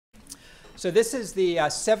So this is the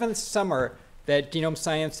seventh summer that Genome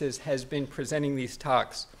Sciences has been presenting these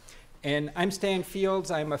talks. And I'm Stan Fields.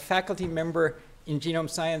 I'm a faculty member in Genome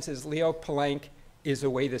Sciences. Leo Palank is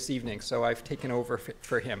away this evening, so I've taken over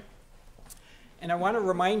for him. And I want to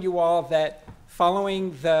remind you all that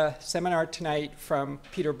following the seminar tonight from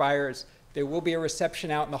Peter Byers, there will be a reception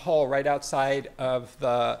out in the hall right outside of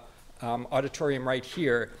the auditorium right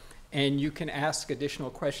here, and you can ask additional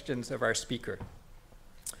questions of our speaker.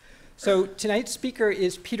 So tonight's speaker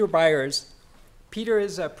is Peter Byers. Peter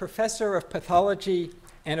is a professor of pathology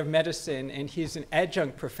and of medicine, and he's an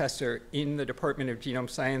adjunct professor in the Department of Genome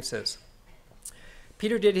Sciences.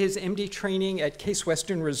 Peter did his MD training at Case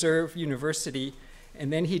Western Reserve University,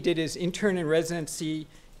 and then he did his intern and residency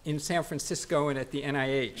in San Francisco and at the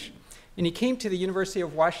NIH. And he came to the University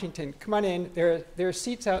of Washington. Come on in. There are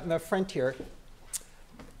seats out in the front here.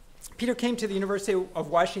 Peter came to the University of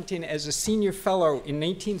Washington as a senior fellow in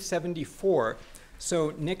 1974.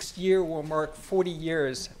 So next year will mark 40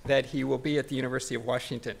 years that he will be at the University of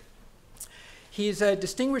Washington. He's a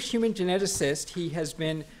distinguished human geneticist. He has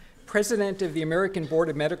been president of the American Board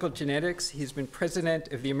of Medical Genetics. He's been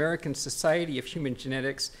president of the American Society of Human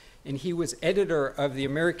Genetics, and he was editor of the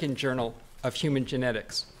American Journal of Human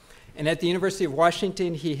Genetics. And at the University of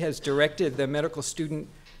Washington, he has directed the Medical Student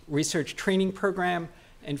Research Training Program,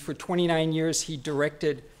 and for 29 years, he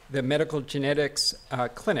directed the Medical Genetics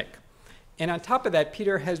Clinic. And on top of that,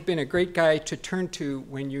 Peter has been a great guy to turn to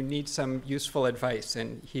when you need some useful advice,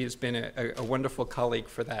 and he has been a wonderful colleague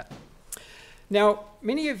for that. Now,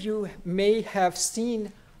 many of you may have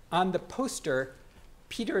seen on the poster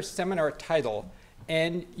Peter's seminar title,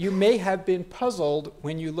 and you may have been puzzled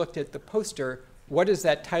when you looked at the poster, what does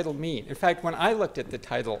that title mean? In fact, when I looked at the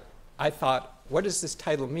title, I thought, what does this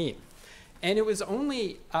title mean? And it was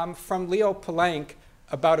only from Leo Palank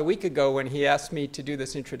about a week ago when he asked me to do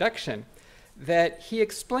this introduction that he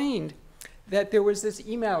explained that there was this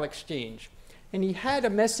email exchange. And he had a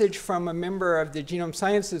message from a member of the Genome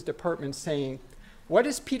Sciences department saying, what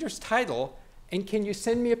is Peter's title, and can you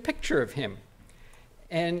send me a picture of him?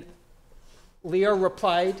 And Leo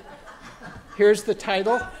replied, here's the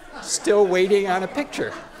title, still waiting on a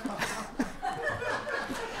picture.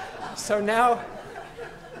 So now,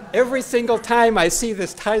 every single time I see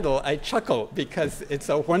this title, I chuckle because it's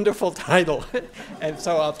a wonderful title. And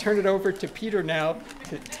so I'll turn it over to Peter now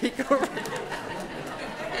to take over.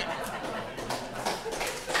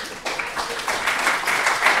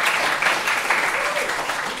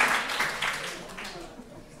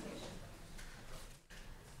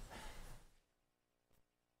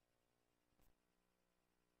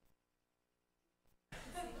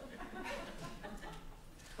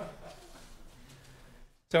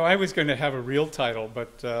 So I was going to have a real title,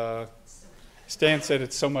 but Stan said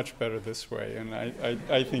it's so much better this way, and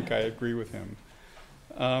I think I agree with him.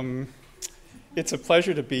 It's a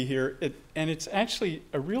pleasure to be here, and it's actually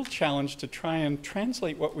a real challenge to try and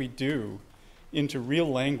translate what we do into real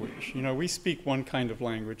language. You know, we speak one kind of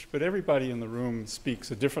language, but everybody in the room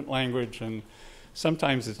speaks a different language, and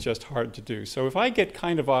sometimes it's just hard to do. So if I get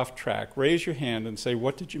kind of off track, raise your hand and say,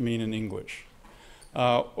 what did you mean in English?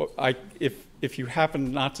 If you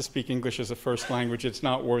happen not to speak English as a first language, it's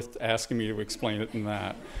not worth asking me to explain it in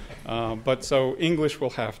that. But so English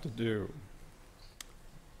will have to do.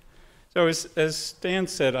 So as Stan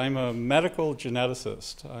said, I'm a medical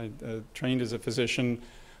geneticist. I trained as a physician.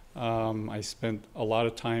 I spent a lot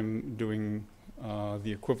of time doing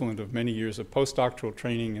the equivalent of many years of postdoctoral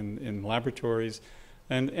training in laboratories,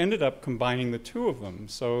 and ended up combining the two of them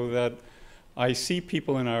so that I see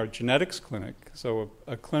people in our genetics clinic, so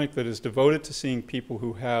a clinic that is devoted to seeing people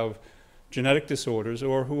who have genetic disorders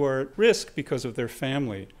or who are at risk because of their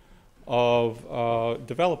family of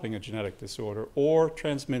developing a genetic disorder or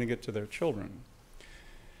transmitting it to their children.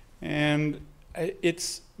 And I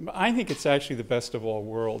think it's actually the best of all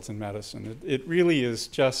worlds in medicine. It really is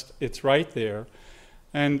just, it's right there.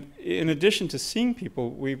 And in addition to seeing people,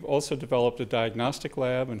 we've also developed a diagnostic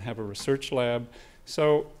lab and have a research lab.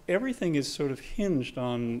 So everything is sort of hinged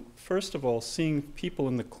on, first of all, seeing people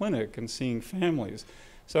in the clinic and seeing families.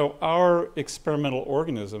 So our experimental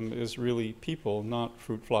organism is really people, not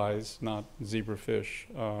fruit flies, not zebrafish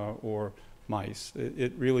or mice.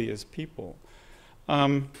 It really is people.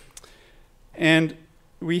 And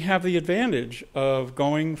we have the advantage of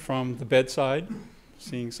going from the bedside,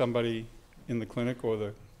 seeing somebody in the clinic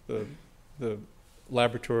or the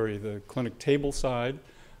laboratory, the clinic table side,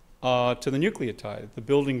 to the nucleotide, the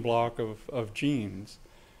building block of genes,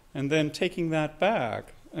 and then taking that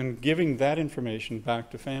back and giving that information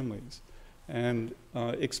back to families and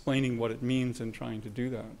explaining what it means and trying to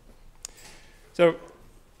do that. So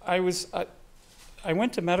I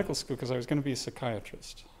went to medical school because I was going to be a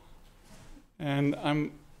psychiatrist. And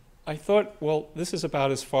I thought, well, this is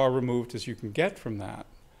about as far removed as you can get from that.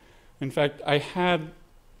 In fact, I had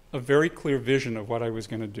a very clear vision of what I was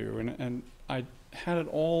going to do, and I had it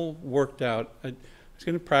all worked out. I was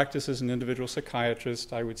going to practice as an individual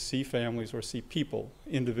psychiatrist. I would see families or see people,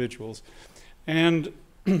 individuals. And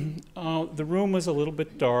the room was a little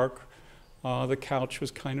bit dark. The couch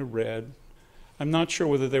was kind of red. I'm not sure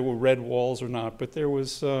whether there were red walls or not, but there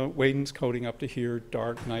was wainscoting up to here,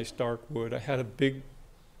 dark, nice dark wood. I had a big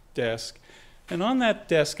desk, and on that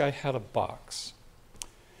desk I had a box.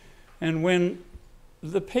 And when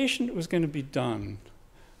the patient was going to be done,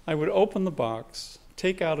 I would open the box,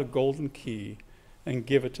 take out a golden key, and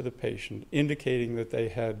give it to the patient, indicating that they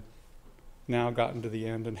had now gotten to the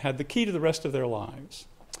end and had the key to the rest of their lives.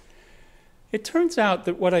 It turns out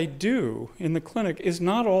that what I do in the clinic is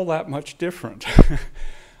not all that much different.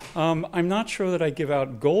 I'm not sure that I give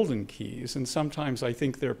out golden keys, and sometimes I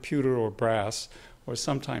think they're pewter or brass, or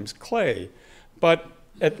sometimes clay, but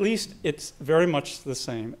at least it's very much the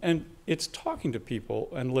same. And it's talking to people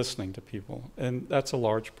and listening to people, and that's a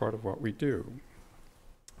large part of what we do.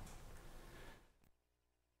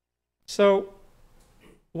 So,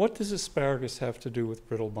 what does asparagus have to do with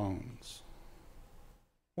brittle bones?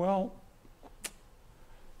 Well,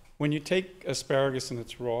 when you take asparagus and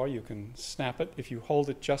it's raw, you can snap it. If you hold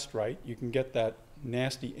it just right, you can get that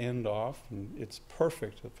nasty end off, and it's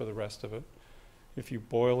perfect for the rest of it. If you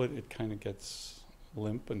boil it, it kind of gets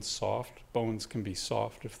limp and soft. Bones can be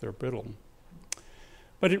soft if they're brittle.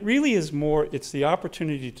 But it really is more, it's the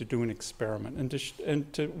opportunity to do an experiment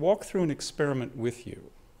and to walk through an experiment with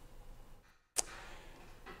you.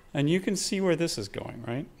 And you can see where this is going,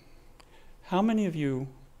 right? How many of you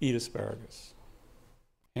eat asparagus?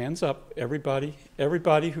 Hands up, everybody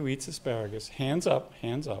who eats asparagus. Hands up,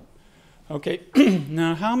 hands up. Okay,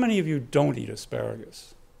 now how many of you don't eat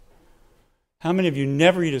asparagus? How many of you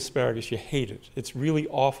never eat asparagus? You hate it. It's really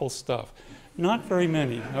awful stuff. Not very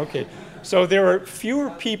many. Okay, so there are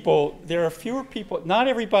fewer people, not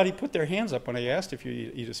everybody put their hands up when I asked if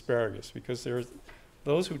you eat asparagus, because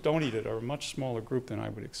those who don't eat it are a much smaller group than I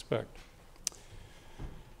would expect.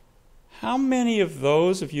 How many of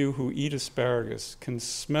those of you who eat asparagus can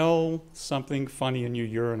smell something funny in your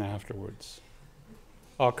urine afterwards?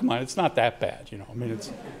 Oh, come on, it's not that bad, you know. I mean,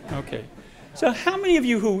 it's, okay. So how many of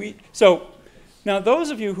you who eat, so now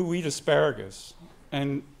those of you who eat asparagus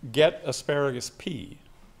and get asparagus pee,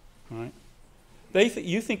 right?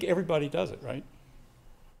 You think everybody does it, right?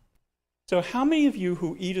 So how many of you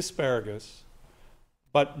who eat asparagus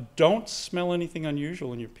but don't smell anything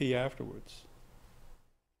unusual in your pee afterwards?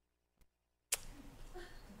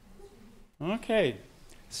 Okay,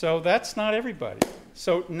 so that's not everybody.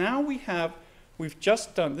 So now we've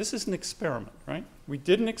just done, this is an experiment, right? We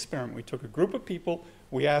did an experiment. We took a group of people,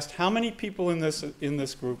 we asked how many people in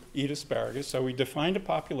this group eat asparagus, so we defined a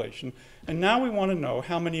population, and now we want to know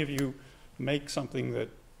how many of you make something that,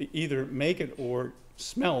 either make it or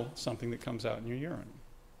smell something that comes out in your urine.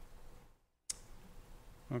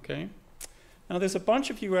 Okay? Now there's a bunch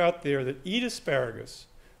of you out there that eat asparagus,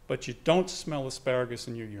 but you don't smell asparagus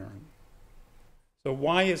in your urine. So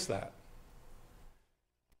why is that?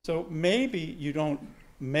 So maybe you don't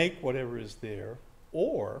make whatever is there,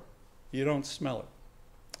 or you don't smell it.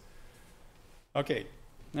 Okay,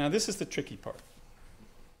 now this is the tricky part.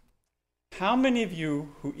 How many of you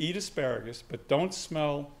who eat asparagus but don't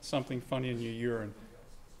smell something funny in your urine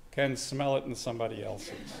can smell it in somebody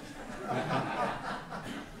else's?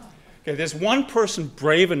 Okay, there's one person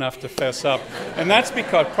brave enough to fess up, and that's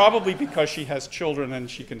probably because she has children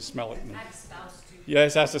and she can smell it.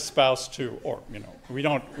 Yes, as a spouse too, or you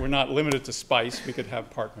know, we're not limited to spice. We could have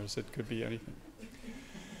partners. It could be anything.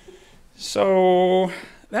 So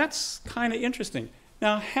that's kind of interesting.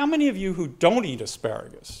 Now, how many of you who don't eat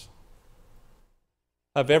asparagus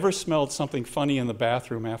have ever smelled something funny in the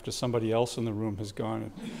bathroom after somebody else in the room has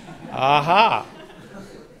gone? Aha!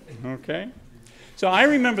 Okay. So I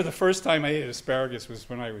remember the first time I ate asparagus was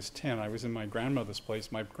when I was 10. I was in my grandmother's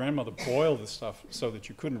place. My grandmother boiled the stuff so that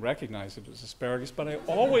you couldn't recognize it as asparagus, but I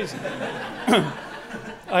always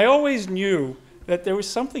knew that there was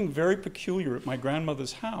something very peculiar at my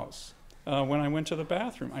grandmother's house when I went to the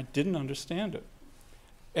bathroom. I didn't understand it.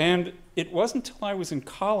 And it wasn't until I was in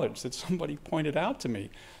college that somebody pointed out to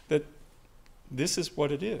me that this is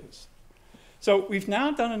what it is. So we've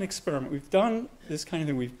now done an experiment. We've done this kind of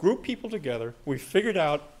thing. We've grouped people together. We've figured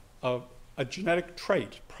out a genetic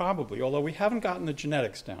trait, probably, although we haven't gotten the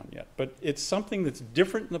genetics down yet. But it's something that's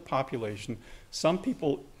different in the population. Some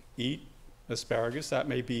people eat asparagus. That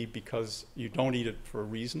may be because you don't eat it for a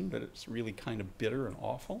reason, that it's really kind of bitter and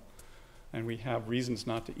awful, and we have reasons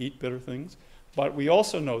not to eat bitter things. But we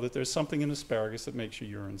also know that there's something in asparagus that makes your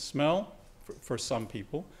urine smell for some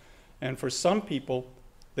people, and for some people,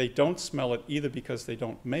 they don't smell it either because they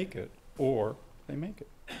don't make it or they make it.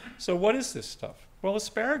 So what is this stuff? Well,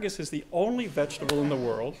 asparagus is the only vegetable in the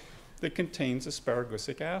world that contains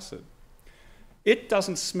asparagusic acid. It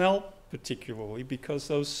doesn't smell particularly because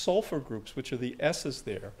those sulfur groups, which are the S's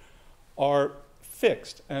there, are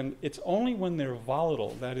fixed, and it's only when they're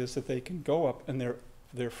volatile, that is, that they can go up and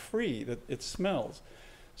they're free, that it smells.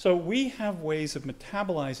 So we have ways of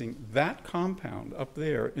metabolizing that compound up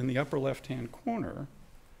there in the upper left-hand corner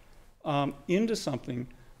into something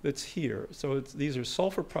that's here. So these are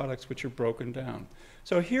sulfur products which are broken down.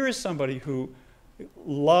 So here is somebody who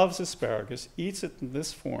loves asparagus, eats it in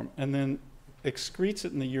this form, and then excretes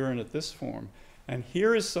it in the urine at this form. And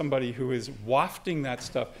here is somebody who is wafting that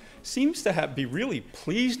stuff, seems to be really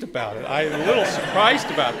pleased about it. I'm a little surprised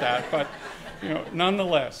about that, but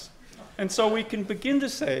nonetheless. And so we can begin to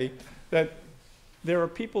say that there are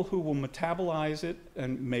people who will metabolize it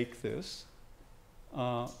and make this.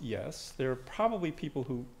 Yes, there are probably people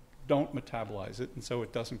who don't metabolize it, and so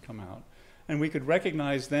it doesn't come out. And we could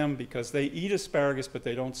recognize them because they eat asparagus, but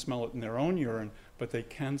they don't smell it in their own urine, but they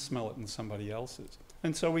can smell it in somebody else's.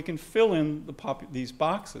 And so we can fill in these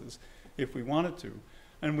boxes if we wanted to.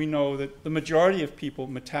 And we know that the majority of people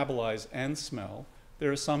metabolize and smell.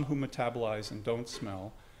 There are some who metabolize and don't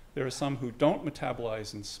smell. There are some who don't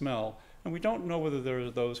metabolize and smell. And we don't know whether there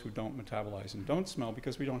are those who don't metabolize and don't smell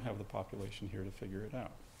because we don't have the population here to figure it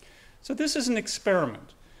out. So this is an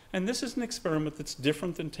experiment. And this is an experiment that's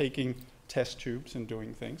different than taking test tubes and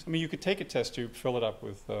doing things. I mean, you could take a test tube, fill it up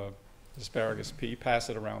with asparagus pea, pass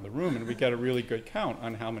it around the room, and we get a really good count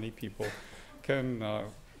on how many people can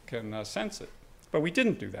sense it. But we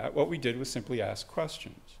didn't do that. What we did was simply ask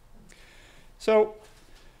questions. So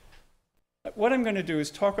what I'm going to do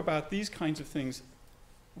is talk about these kinds of things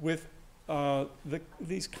with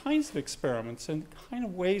these kinds of experiments and kind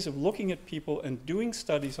of ways of looking at people and doing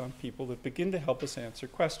studies on people that begin to help us answer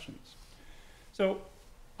questions. So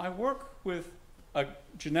I work with a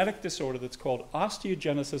genetic disorder that's called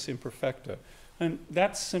osteogenesis imperfecta. And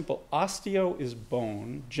that's simple. Osteo is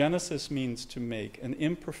bone, genesis means to make, and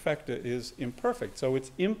imperfecta is imperfect. So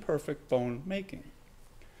it's imperfect bone making.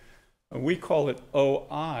 We call it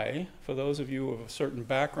OI. For those of you of a certain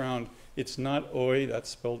background, it's not OI, that's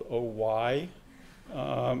spelled OY.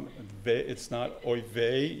 It's not OIV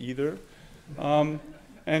either. And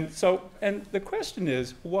the question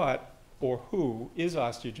is, what or who is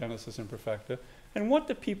osteogenesis imperfecta? And what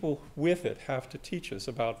do people with it have to teach us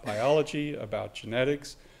about biology, about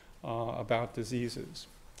genetics, about diseases?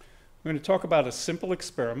 We're going to talk about a simple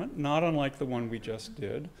experiment, not unlike the one we just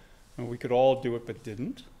did. And we could all do it but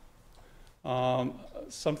didn't.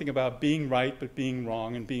 Something about being right but being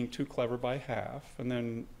wrong and being too clever by half. And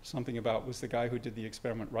then something about, was the guy who did the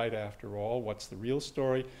experiment right after all? What's the real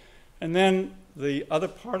story? And then the other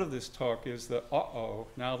part of this talk is the, uh-oh,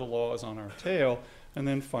 now the law is on our tail. And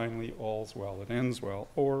then finally, all's well that ends well,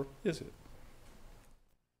 or is it?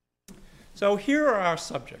 So here are our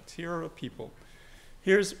subjects. Here are people.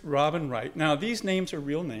 Here's Robin Wright. Now, these names are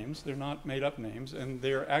real names. They're not made-up names, and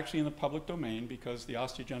they're actually in the public domain because the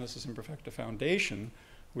Osteogenesis Imperfecta Foundation,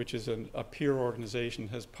 which is a peer organization,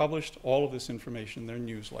 has published all of this information in their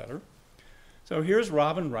newsletter. So here's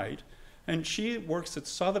Robin Wright, and she works at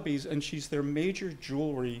Sotheby's, and she's their major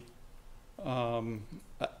jewelry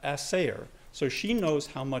assayer. So she knows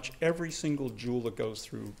how much every single jewel that goes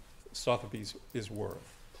through Sotheby's is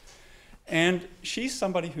worth. And she's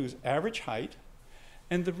somebody who's average height.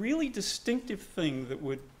 And the really distinctive thing that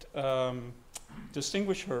would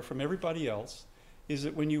distinguish her from everybody else is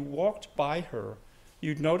that when you walked by her,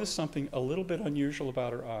 you'd notice something a little bit unusual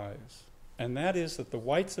about her eyes. And that is that the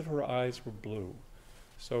whites of her eyes were blue.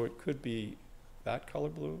 So it could be that color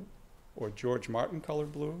blue or George Martin color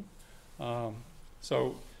blue.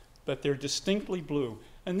 But they're distinctly blue.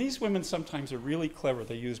 And these women sometimes are really clever.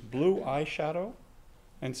 They use blue eyeshadow,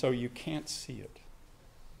 and so you can't see it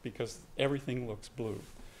because everything looks blue.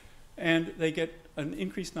 And they get an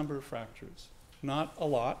increased number of fractures. Not a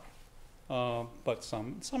lot, but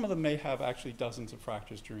some. Some of them may have actually dozens of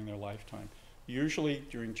fractures during their lifetime. Usually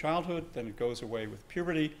during childhood, then it goes away with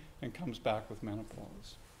puberty and comes back with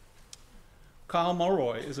menopause. Kyle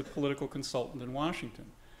Mulroy is a political consultant in Washington.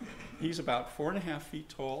 He's about 4.5 feet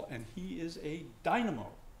tall, and he is a dynamo.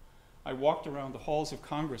 I walked around the halls of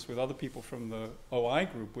Congress with other people from the OI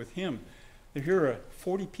group with him. Here are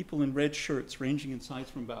 40 people in red shirts ranging in size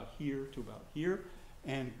from about here to about here,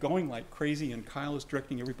 and going like crazy, and Kyle is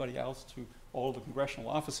directing everybody else to all the congressional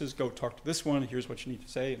offices, go talk to this one, here's what you need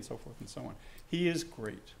to say, and so forth and so on. He is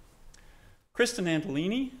great. Kristen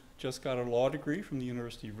Andolini just got a law degree from the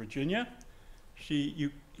University of Virginia.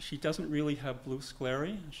 She doesn't really have blue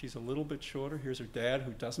scleria. She's a little bit shorter. Here's her dad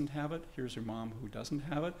who doesn't have it. Here's her mom who doesn't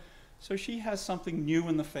have it. So she has something new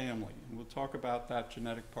in the family, and we'll talk about that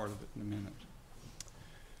genetic part of it in a minute.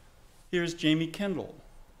 Here's Jamie Kendall.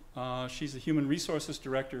 She's the Human Resources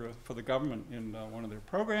Director for the government in one of their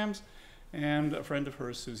programs, and a friend of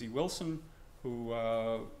hers, Susie Wilson, who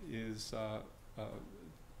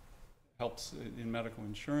helps in medical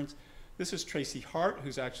insurance. This is Tracy Hart,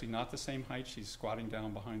 who's actually not the same height. She's squatting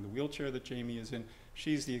down behind the wheelchair that Jamie is in.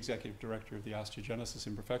 She's the executive director of the Osteogenesis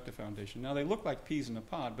Imperfecta Foundation. Now, they look like peas in a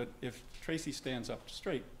pod, but if Tracy stands up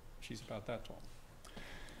straight, she's about that tall.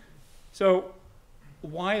 So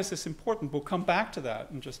why is this important? We'll come back to that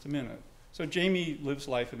in just a minute. So Jamie lives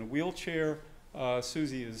life in a wheelchair.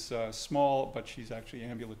 Susie is small, but she's actually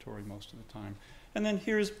ambulatory most of the time. And then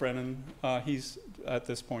here's Brennan. At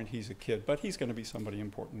this point, he's a kid, but he's going to be somebody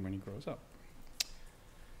important when he grows up.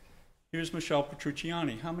 Here's Michelle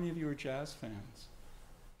Petrucciani. How many of you are jazz fans?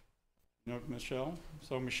 You know Michelle?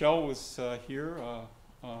 So Michelle was here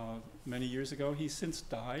many years ago. He's since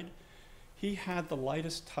died. He had the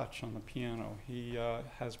lightest touch on the piano. He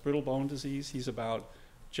has brittle bone disease. He's about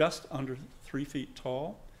just under 3 feet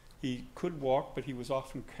tall. He could walk, but he was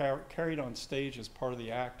often carried on stage as part of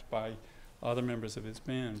the act by other members of his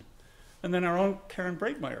band. And then our own Karen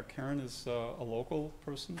Breitmeyer. Karen is a local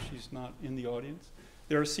person. She's not in the audience.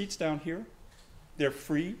 There are seats down here. They're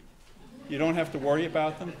free. You don't have to worry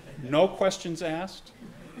about them. No questions asked.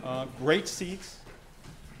 Great seats.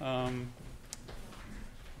 And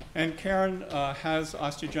Karen has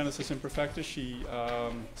osteogenesis imperfecta. She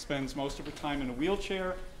spends most of her time in a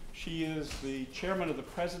wheelchair. She is the chairman of the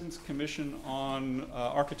President's Commission on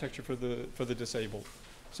Architecture for the Disabled.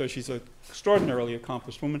 So she's an extraordinarily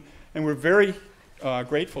accomplished woman. And we're very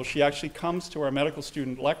grateful. She actually comes to our medical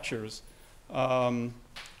student lectures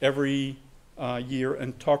every year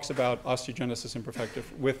and talks about osteogenesis imperfecta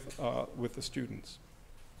with the students.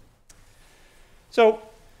 So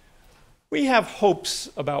we have hopes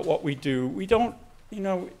about what we do. We don't,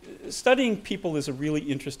 studying people is a really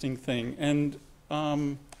interesting thing. And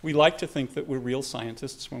we like to think that we're real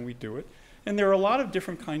scientists when we do it. And there are a lot of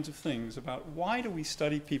different kinds of things about why do we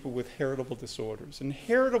study people with heritable disorders. And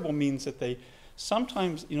heritable means that they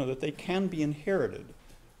sometimes, that they can be inherited.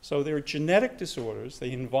 So they're genetic disorders.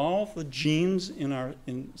 They involve the genes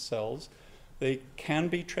in cells. They can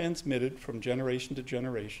be transmitted from generation to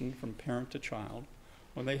generation, from parent to child,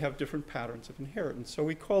 when they have different patterns of inheritance. So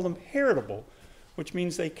we call them heritable, which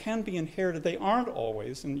means they can be inherited. They aren't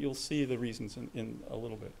always, and you'll see the reasons in a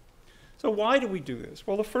little bit. So why do we do this?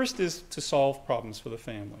 Well, the first is to solve problems for the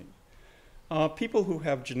family. People who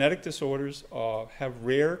have genetic disorders have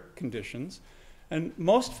rare conditions, and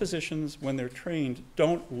most physicians, when they're trained,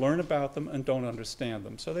 don't learn about them and don't understand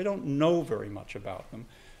them. So they don't know very much about them.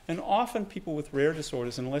 And often people with rare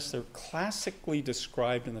disorders, unless they're classically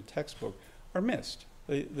described in the textbook, are missed.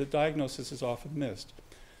 The diagnosis is often missed.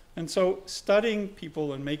 And so studying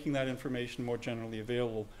people and making that information more generally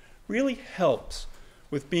available really helps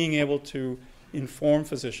with being able to inform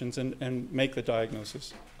physicians and make the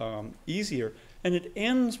diagnosis easier. And it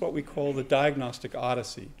ends what we call the diagnostic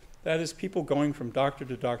odyssey. That is people going from doctor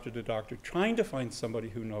to doctor to doctor, trying to find somebody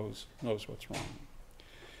who knows what's wrong.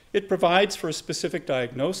 It provides for a specific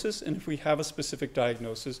diagnosis, and if we have a specific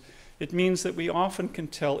diagnosis, it means that we often can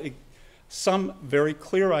tell some very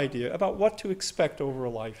clear idea about what to expect over a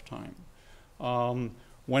lifetime.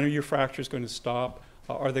 When are your fractures going to stop?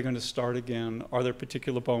 Are they going to start again? Are there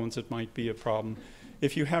particular bones that might be a problem?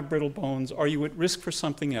 If you have brittle bones, are you at risk for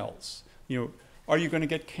something else? Are you going to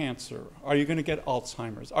get cancer? Are you going to get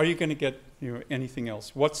Alzheimer's? Are you going to get anything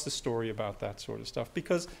else? What's the story about that sort of stuff?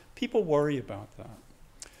 Because people worry about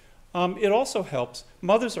that. It also helps.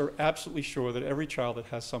 Mothers are absolutely sure that every child that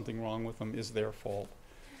has something wrong with them is their fault.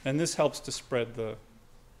 And this helps to spread the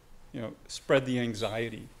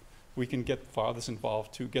anxiety. We can get fathers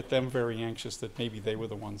involved too, get them very anxious that maybe they were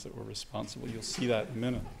the ones that were responsible. You'll see that in a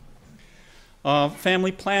minute.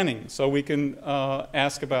 Family planning. So we can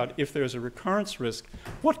ask about if there's a recurrence risk,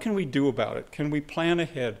 what can we do about it? Can we plan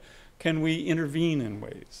ahead? Can we intervene in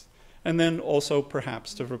ways? And then also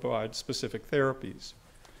perhaps to provide specific therapies.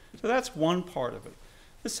 So that's one part of it.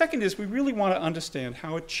 The second is we really want to understand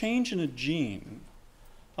how a change in a gene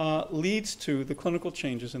leads to the clinical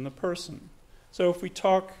changes in the person. So if we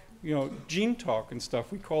talk, gene talk and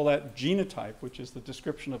stuff, we call that genotype, which is the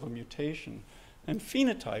description of a mutation. and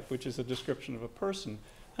phenotype, which is a description of a person.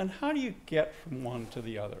 And how do you get from one to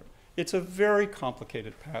the other? It's a very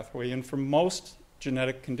complicated pathway, and for most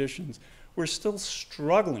genetic conditions, we're still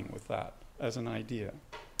struggling with that as an idea.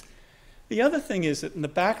 The other thing is that in the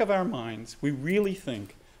back of our minds, we really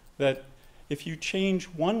think that if you change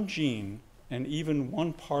one gene, and even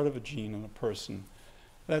one part of a gene in a person,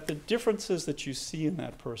 that the differences that you see in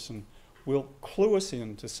that person will clue us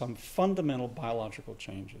into some fundamental biological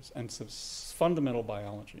changes and some fundamental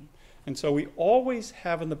biology. And so we always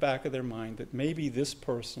have in the back of their mind that maybe this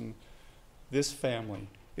person, this family,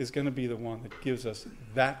 is going to be the one that gives us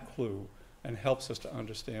that clue and helps us to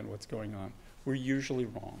understand what's going on. We're usually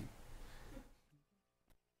wrong.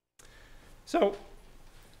 So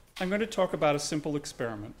I'm going to talk about a simple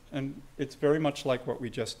experiment, and it's very much like what we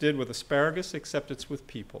just did with asparagus, except it's with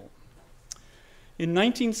people. In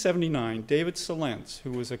 1979, David Solentz,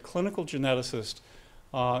 who was a clinical geneticist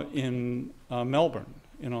in Melbourne,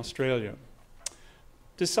 in Australia,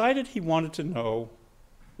 decided he wanted to know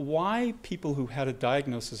why people who had a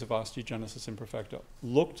diagnosis of osteogenesis imperfecta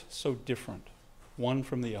looked so different, one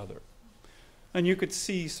from the other. And you could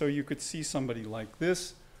see somebody like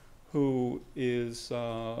this, who is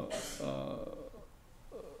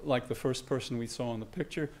like the first person we saw in the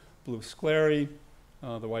picture, blue sclerosis,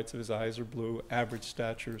 the whites of his eyes are blue, average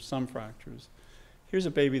stature, some fractures. Here's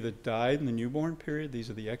a baby that died in the newborn period. These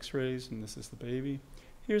are the x-rays, and this is the baby.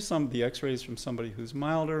 Here's some of the x-rays from somebody who's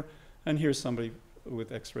milder, and here's somebody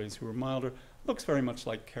with x-rays who are milder. Looks very much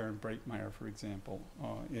like Karen Breitmeyer, for example,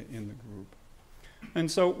 in the group. And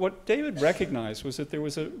so what David recognized was that there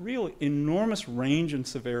was a real enormous range in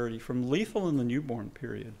severity from lethal in the newborn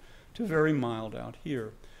period to very mild out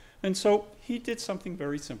here. And so he did something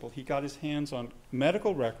very simple. He got his hands on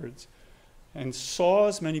medical records and saw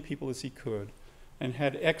as many people as he could and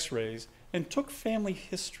had x-rays and took family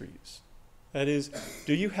histories. That is,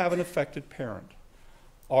 do you have an affected parent?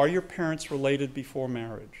 Are your parents related before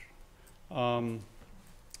marriage?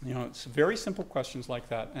 It's very simple questions like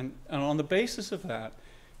that. And on the basis of that,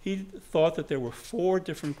 he thought that there were 4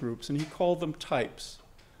 different groups, and he called them types,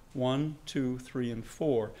 1, 2, 3, and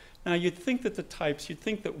 4. Now, you'd think that the types, you'd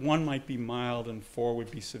think that 1 might be mild and 4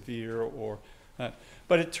 would be severe or that.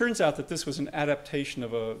 But it turns out that this was an adaptation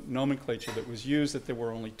of a nomenclature that was used, that there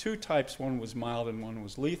were only 2 types, 1 was mild and 1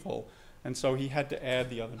 was lethal. And so he had to add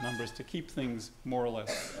the other numbers to keep things more or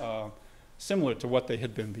less similar to what they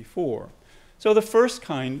had been before. So the first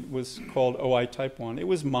kind was called OI type 1. It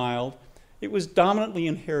was mild. It was dominantly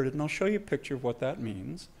inherited, and I'll show you a picture of what that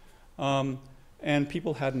means. And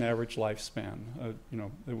people had an average lifespan.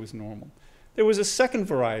 It was normal. There was a second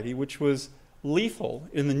variety, which was lethal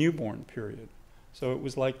in the newborn period. So it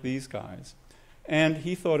was like these guys. And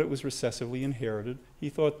he thought it was recessively inherited. He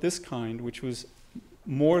thought this kind, which was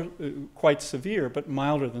more quite severe but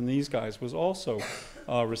milder than these guys, was also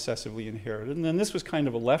recessively inherited. And then this was kind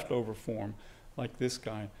of a leftover form, like this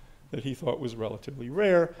guy, that he thought was relatively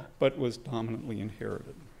rare but was dominantly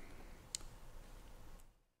inherited.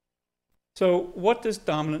 So what does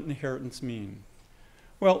dominant inheritance mean?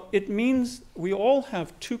 Well, it means we all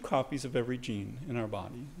have 2 copies of every gene in our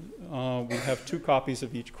body. We have 2 copies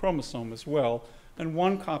of each chromosome as well, and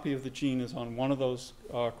 1 copy of the gene is on one of those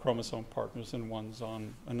chromosome partners and one's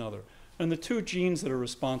on another. And the 2 genes that are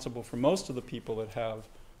responsible for most of the people that have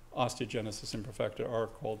osteogenesis imperfecta are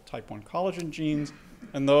called type 1 collagen genes,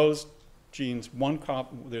 and those genes,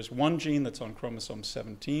 there's 1 gene that's on chromosome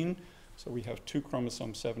 17, so we have 2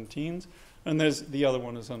 chromosome 17s, and the other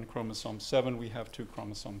one is on chromosome 7, we have 2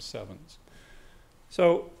 chromosome 7s.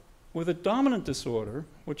 So with a dominant disorder,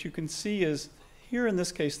 what you can see is here in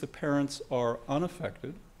this case the parents are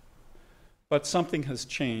unaffected, but something has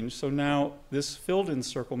changed. So now this filled-in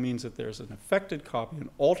circle means that there's an affected copy, an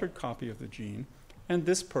altered copy of the gene, and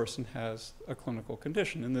this person has a clinical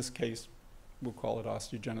condition. In this case, we'll call it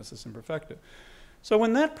osteogenesis imperfecta. So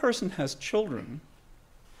when that person has children,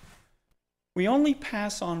 we only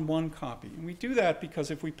pass on 1 copy. And we do that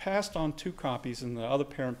because if we passed on 2 copies and the other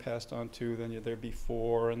parent passed on 2, then there'd be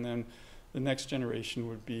 4, and then the next generation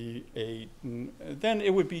would be 8, and then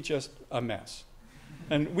it would be just a mess.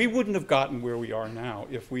 And we wouldn't have gotten where we are now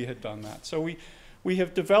if we had done that. So we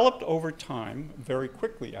have developed over time, very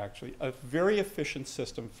quickly actually, a very efficient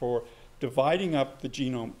system for dividing up the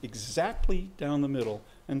genome exactly down the middle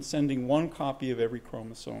and sending 1 copy of every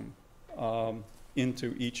chromosome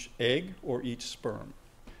into each egg or each sperm.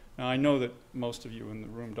 Now, I know that most of you in the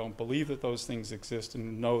room don't believe that those things exist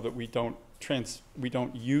and know that we don't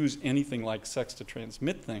use anything like sex to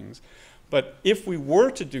transmit things. But if we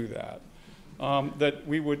were to do that, that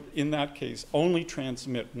we would, in that case, only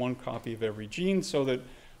transmit 1 copy of every gene, so that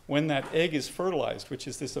when that egg is fertilized, which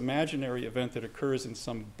is this imaginary event that occurs in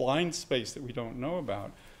some blind space that we don't know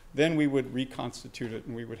about, then we would reconstitute it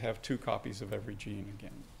and we would have 2 copies of every gene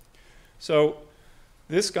again. So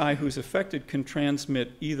this guy who's affected can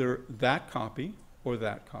transmit either that copy or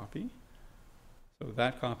that copy. So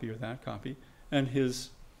that copy or that copy. And his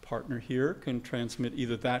partner here can transmit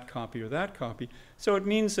either that copy or that copy. So it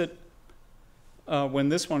means that when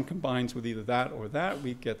this one combines with either that or that,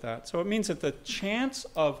 we get that. So it means that the chance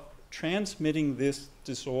of transmitting this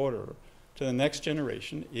disorder to the next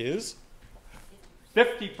generation is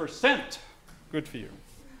 50%. Good for you.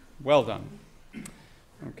 Well done.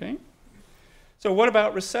 Okay? So what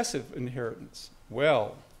about recessive inheritance?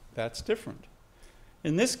 Well, that's different.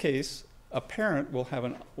 In this case, a parent will have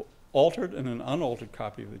an altered and an unaltered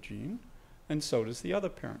copy of the gene, and so does the other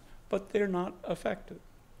parent. But they're not affected.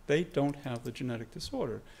 They don't have the genetic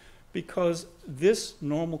disorder because this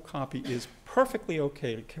normal copy is perfectly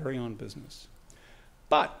okay to carry on business.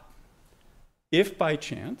 But if by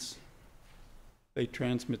chance they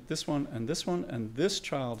transmit this one, and this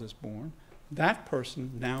child is born, that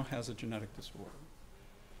person now has a genetic disorder.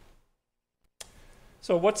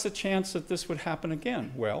 So what's the chance that this would happen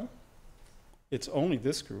again? Well, it's only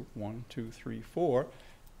this group, 1, 2, 3, 4,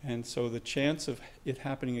 and so the chance of it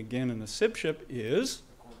happening again in the sibship is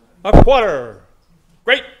a quarter.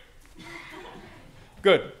 Great.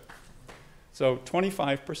 Good. So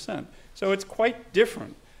 25%. So it's quite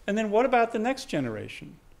different. And then what about the next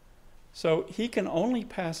generation? So he can only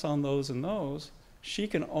pass on those and those. She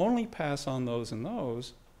can only pass on those and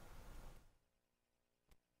those.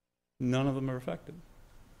 None of them are affected.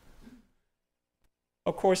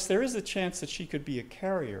 Of course, there is a chance that she could be a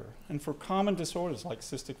carrier. And for common disorders like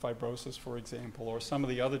cystic fibrosis, for example, or some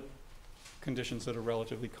of the other conditions that are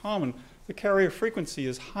relatively common, the carrier frequency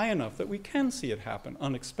is high enough that we can see it happen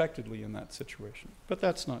unexpectedly in that situation. But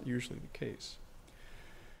that's not usually the case.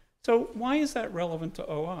 So why is that relevant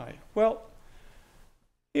to OI? Well,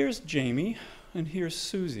 here's Jamie and here's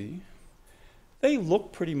Susie. They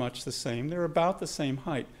look pretty much the same. They're about the same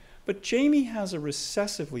height. But Jamie has a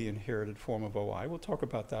recessively inherited form of OI. We'll talk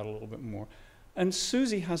about that a little bit more. And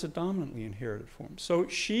Susie has a dominantly inherited form. So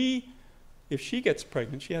if she gets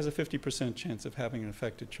pregnant, she has a 50% chance of having an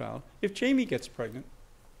affected child. If Jamie gets pregnant,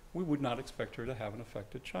 we would not expect her to have an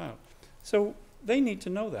affected child. So they need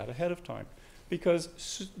to know that ahead of time.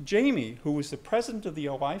 Because Jamie, who was the president of the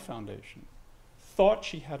OI Foundation, thought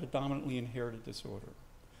she had a dominantly inherited disorder.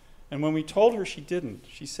 And when we told her she didn't,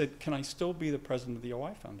 she said, "Can I still be the president of the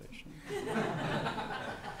OI Foundation?"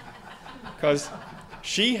 Because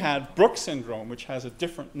she had Brooks syndrome, which has a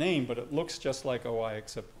different name, but it looks just like OI,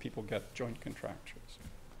 except people get joint contractures.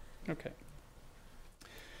 Okay.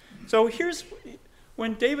 So here's,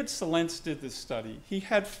 when David Salentz did this study, he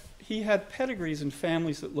had pedigrees in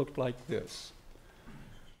families that looked like this.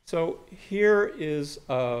 So here is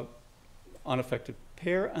an unaffected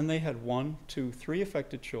pair, and they had 1, 2, 3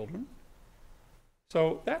 affected children.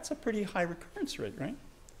 So that's a pretty high recurrence rate, right?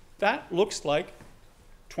 That looks like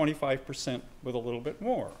 25% with a little bit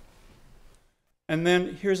more. And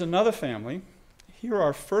then here's another family. Here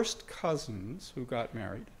are first cousins who got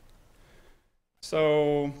married.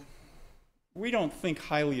 So we don't think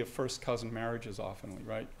highly of first cousin marriages often,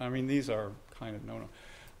 right? I mean, these are kind of no-no.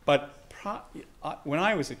 But when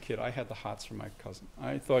I was a kid, I had the hots for my cousin.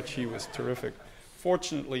 I thought she was terrific.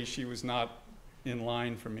 Fortunately, she was not in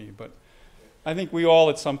line for me, but I think we all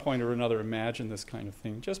at some point or another imagine this kind of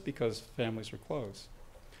thing just because families are close.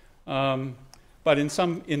 But in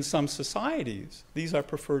some societies, these are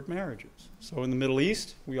preferred marriages. So in the Middle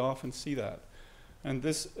East, we often see that. And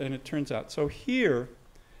it turns out, so here,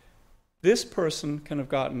 this person can have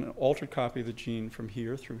gotten an altered copy of the gene from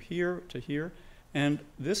here through here to here, and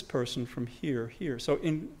this person from here. So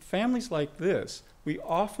in families like this, we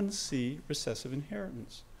often see recessive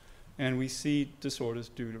inheritance, and we see disorders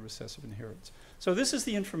due to recessive inheritance. So this is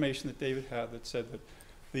the information that David had that said that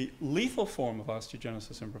the lethal form of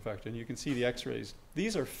osteogenesis imperfecta, and you can see the x-rays,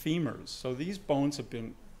 these are femurs, so these bones have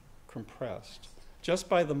been compressed just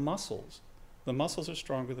by the muscles. The muscles are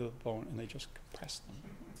stronger than the bone, and they just compress them.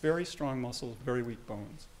 Very strong muscles, very weak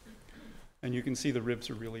bones. And you can see the ribs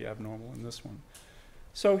are really abnormal in this one.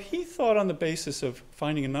 So he thought, on the basis of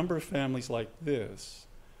finding a number of families like this,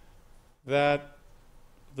 that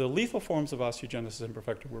the lethal forms of osteogenesis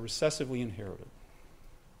imperfecta were recessively inherited.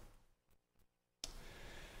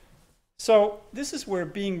 So this is where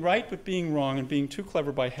being right but being wrong and being too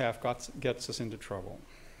clever by half gets us into trouble.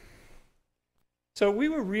 So we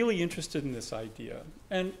were really interested in this idea.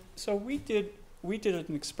 And so we did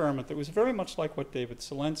an experiment that was very much like what David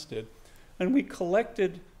Salentz did. And we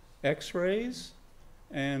collected x-rays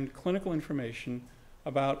and clinical information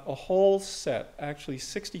about a whole set, actually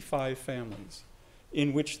 65 families,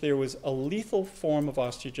 in which there was a lethal form of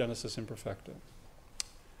osteogenesis imperfecta.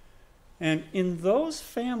 And in those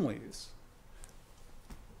families,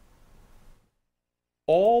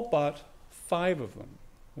 all but 5 of them,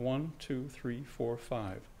 1, 2, 3, 4,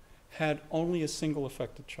 5, had only a single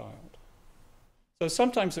affected child. So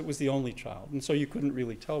sometimes it was the only child, and so you couldn't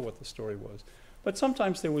really tell what the story was. But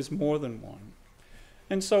sometimes there was more than one.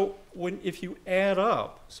 And so if you add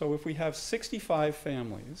up, so if we have 65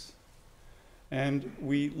 families, and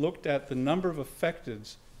we looked at the number of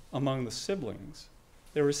affecteds among the siblings,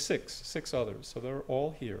 there were six others, so they're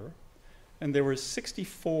all here. And there were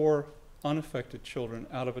 64 unaffected children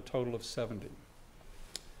out of a total of 70.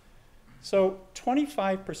 So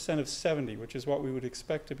 25% of 70, which is what we would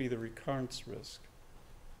expect to be the recurrence risk,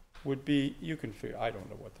 would be, you can figure, I don't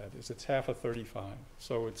know what that is, it's half of 35.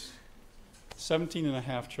 So it's 17 and a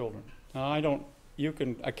half children. Now you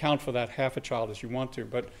can account for that half a child as you want to,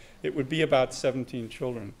 but it would be about 17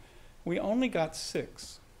 children. We only got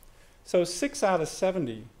 6. So 6 out of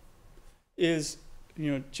 70 is,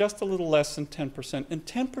 just a little less than 10%, and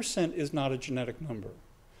 10% is not a genetic number.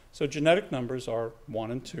 So genetic numbers are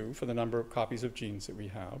 1 and 2 for the number of copies of genes that we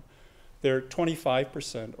have. They're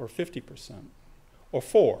 25% or 50%, or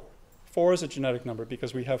 4. 4 is a genetic number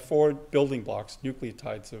because we have 4 building blocks,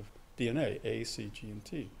 nucleotides of DNA, A, C, G, and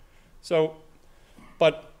T. So,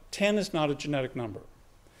 but 10 is not a genetic number.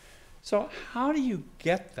 So how do you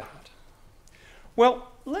get that?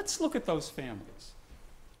 Well, let's look at those families.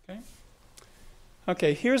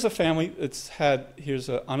 Okay, here's a family here's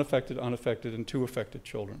an unaffected, and 2 affected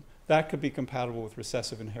children. That could be compatible with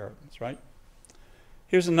recessive inheritance, right?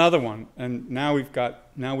 Here's another one, and now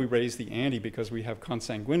we raise the ante because we have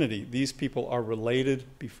consanguinity. These people are related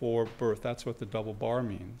before birth. That's what the double bar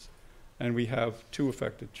means. And we have 2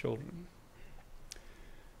 affected children.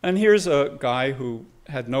 And here's a guy who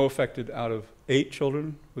had no affected out of 8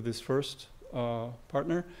 children with his first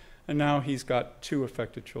partner, and now he's got 2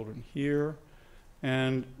 affected children here.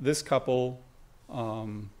 And this couple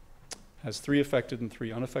has 3 affected and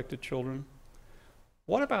 3 unaffected children.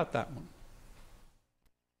 What about that one?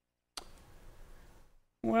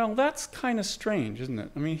 Well, that's kind of strange, isn't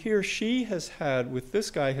it? I mean, here she has had, with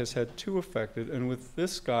this guy has had 2 affected, and with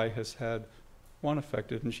this guy has had 1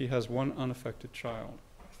 affected, and she has 1 unaffected child.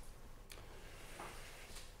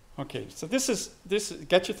 Okay, so this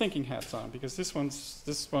get your thinking hats on, because this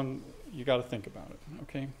one you got to think about it.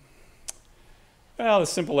 Okay. Well, the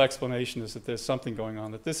simple explanation is that there's something going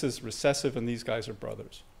on, that this is recessive and these guys are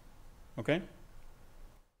brothers. Okay?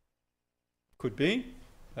 Could be.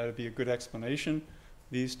 That would be a good explanation.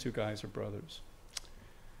 These 2 guys are brothers.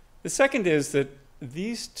 The second is that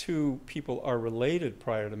these 2 people are related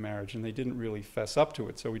prior to marriage and they didn't really fess up to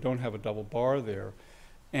it, so we don't have a double bar there.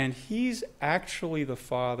 And he's actually the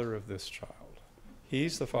father of this child.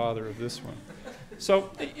 He's the father of this one.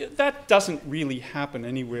 So that doesn't really happen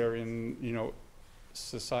anywhere in,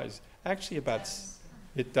 society. Actually,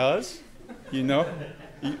 it does?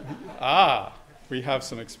 We have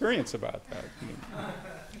some experience about that.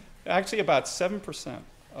 Actually, about 7%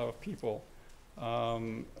 of people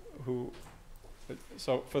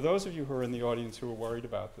so for those of you who are in the audience who are worried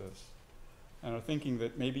about this and are thinking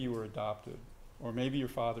that maybe you were adopted or maybe your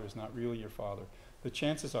father is not really your father, the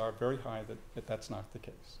chances are very high that that's not the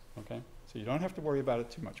case, okay? So you don't have to worry about it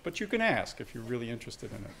too much, but you can ask if you're really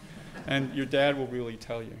interested in it. And your dad will really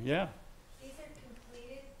tell you, yeah? These are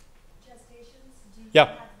completed gestations? Do you Yeah.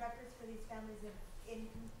 have records for these families of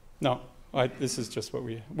No, this is just what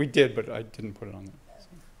we did, but I didn't put it on there. So,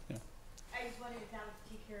 yeah. I just wondered if that would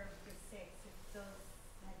take care of the 6, if those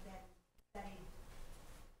had been studied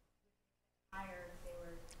higher, if they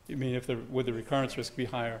were... You mean would the recurrence risk be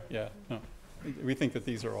higher? Yeah, no. We think that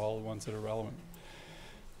these are all the ones that are relevant.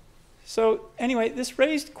 So anyway, this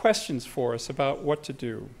raised questions for us about what to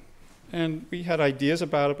do. And we had ideas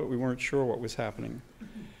about it, but we weren't sure what was happening.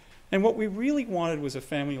 And what we really wanted was a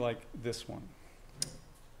family like this one.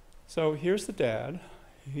 So here's the dad.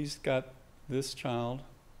 He's got this child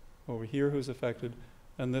over here who's affected,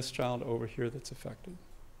 and this child over here that's affected.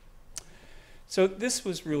 So this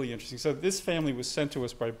was really interesting. So this family was sent to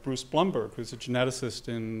us by Bruce Blumberg, who's a geneticist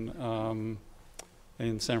in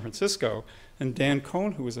San Francisco, and Dan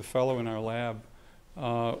Cohn, who was a fellow in our lab,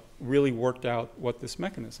 really worked out what this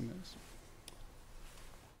mechanism is.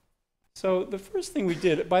 So the first thing we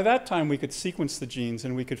did, by that time we could sequence the genes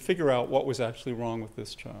and we could figure out what was actually wrong with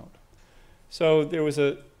this child. So there was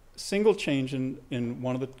a single change in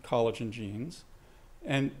one of the collagen genes,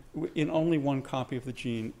 and in only one copy of the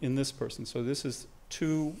gene in this person. So this is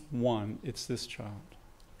 2, 1, it's this child.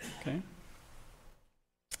 Okay?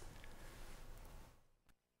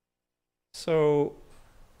 So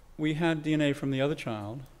we had DNA from the other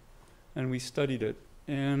child, and we studied it.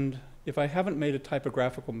 And if I haven't made a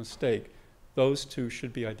typographical mistake, those two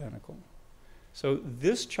should be identical. So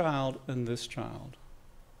this child and this child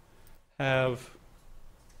have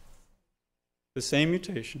the same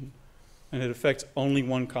mutation, and it affects only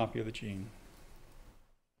one copy of the gene.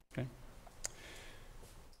 Okay?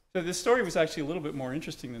 So this story was actually a little bit more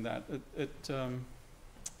interesting than that.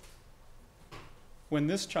 When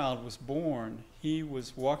this child was born, he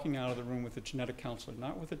was walking out of the room with a genetic counselor,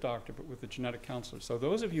 not with a doctor, but with a genetic counselor. So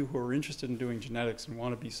those of you who are interested in doing genetics and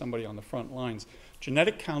want to be somebody on the front lines,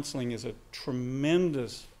 genetic counseling is a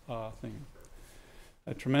tremendous thing,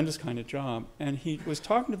 a tremendous kind of job. And he was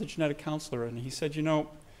talking to the genetic counselor, and he said, you know,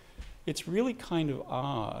 it's really kind of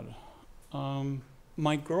odd.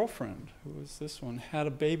 My girlfriend, who was this one, had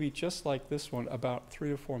a baby just like this one about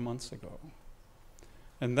 3 or 4 months ago.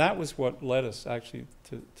 And that was what led us actually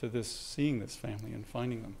to this, seeing this family and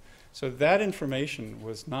finding them. So that information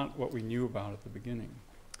was not what we knew about at the beginning.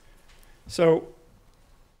 So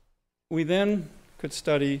we then could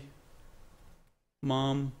study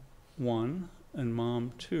mom 1 and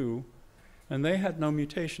mom 2, and they had no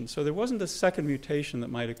mutation. So there wasn't a second mutation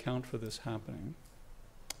that might account for this happening.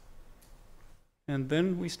 And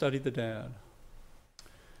then we studied the dad.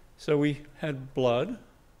 So we had blood.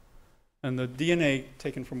 And the DNA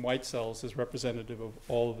taken from white cells is representative of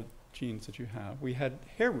all of the genes that you have. We had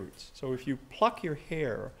hair roots. So if you pluck your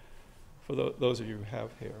hair, for those of you who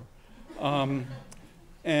have hair,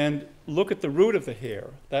 and look at the root of the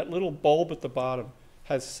hair, that little bulb at the bottom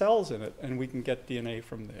has cells in it, and we can get DNA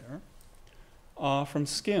from there, from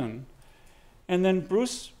skin. And then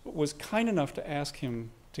Bruce was kind enough to ask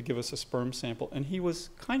him to give us a sperm sample, and he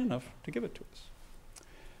was kind enough to give it to us.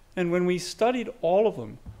 And when we studied all of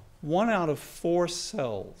them, 1 out of 4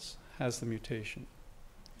 cells has the mutation.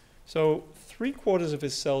 So 3/4 of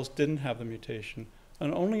his cells didn't have the mutation,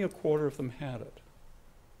 and only 1/4 of them had it.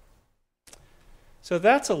 So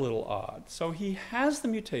that's a little odd. So he has the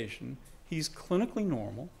mutation. He's clinically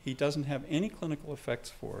normal. He doesn't have any clinical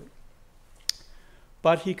effects for it.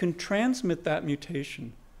 But he can transmit that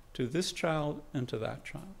mutation to this child and to that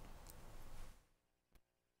child.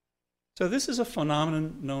 So this is a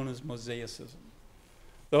phenomenon known as mosaicism.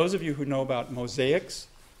 Those of you who know about mosaics,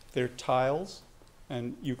 they're tiles,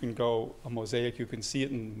 and you can go a mosaic, you can see it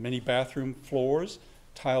in many bathroom floors,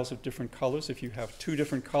 tiles of different colors. If you have 2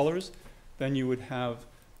 different colors, then you would have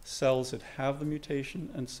cells that have the mutation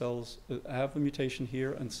and cells that have the mutation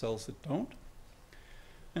here and cells that don't.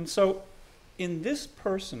 And so in this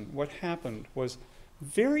person, what happened was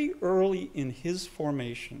very early in his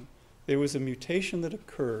formation, there was a mutation that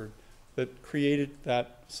occurred that created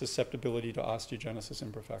that susceptibility to osteogenesis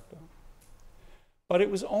imperfecta. But it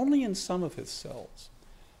was only in some of his cells.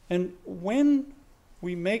 And when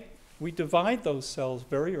we divide those cells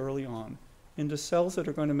very early on into cells that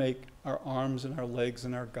are going to make our arms and our legs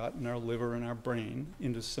and our gut and our liver and our brain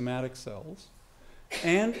into somatic cells,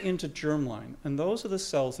 and into germline. And those are the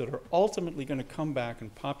cells that are ultimately going to come back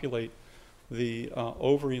and populate the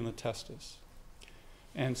ovary and the testis.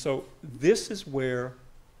 And so this is where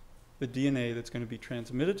the DNA that's going to be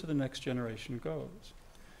transmitted to the next generation goes.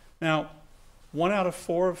 Now, 1 out of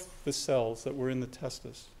 4 of the cells that were in the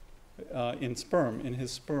testis, in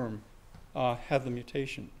his sperm, had the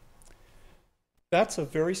mutation. That's a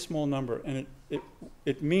very small number, and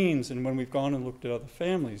it means, and when we've gone and looked at other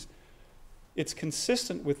families, it's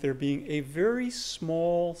consistent with there being a very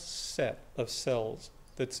small set of cells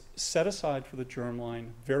that's set aside for the germline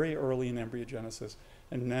very early in embryogenesis,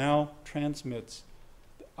 and now transmits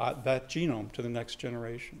that genome to the next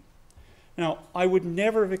generation. Now, I would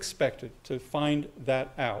never have expected to find that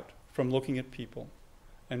out from looking at people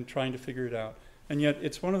and trying to figure it out. And yet,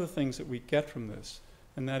 it's one of the things that we get from this,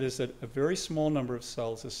 and that is that a very small number of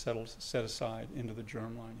cells is set aside into the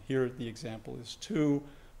germline. Here, the example is 2,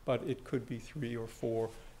 but it could be 3 or 4.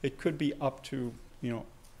 It could be up to,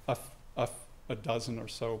 a dozen or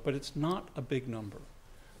so, but it's not a big number.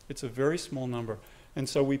 It's a very small number. And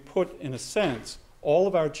so we put, in a sense, all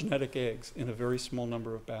of our genetic eggs in a very small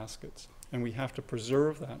number of baskets, and we have to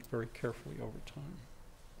preserve that very carefully over time.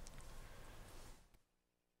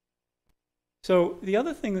 So the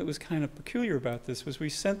other thing that was kind of peculiar about this was we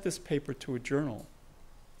sent this paper to a journal,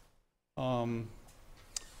 a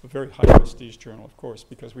very high prestige journal, of course,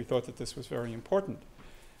 because we thought that this was very important.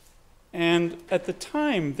 And at the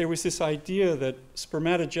time, there was this idea that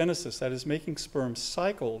spermatogenesis, that is making sperm,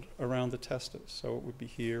 cycled around the testis. So it would be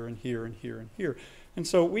here and here and here and here. And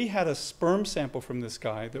so we had a sperm sample from this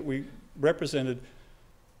guy that we represented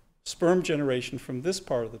sperm generation from this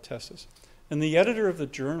part of the testis. And the editor of the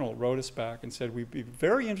journal wrote us back and said, we'd be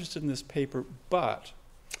very interested in this paper, but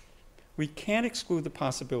we can't exclude the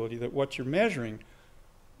possibility that what you're measuring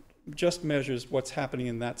just measures what's happening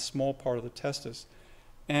in that small part of the testis.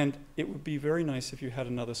 And it would be very nice if you had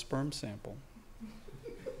another sperm sample.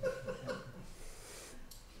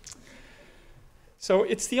 So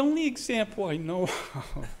it's the only example I know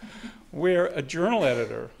of where a journal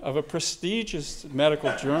editor of a prestigious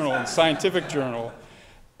medical journal and scientific journal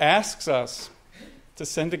asks us to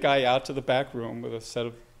send a guy out to the back room with a set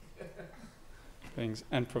of things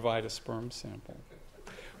and provide a sperm sample.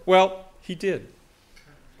 Well, he did.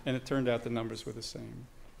 And it turned out the numbers were the same.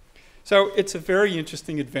 So it's a very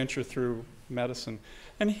interesting adventure through medicine.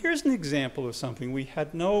 And here's an example of something we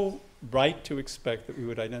had no right to expect that we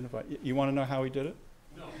would identify. You want to know how he did it?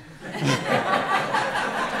 No.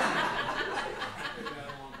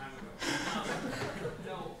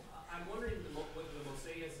 No, I'm wondering whether the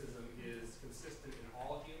mosaicism is consistent in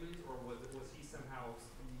all humans, or was he somehow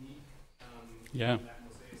unique Yeah. in that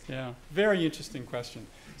mosaicism? Yeah, very interesting question.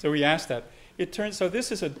 So we asked that. So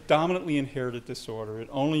this is a dominantly inherited disorder. It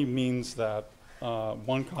only means that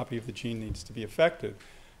one copy of the gene needs to be affected.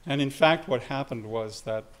 And in fact, what happened was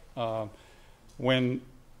that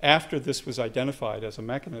after this was identified as a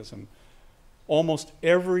mechanism, almost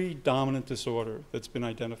every dominant disorder that's been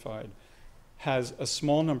identified has a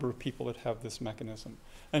small number of people that have this mechanism.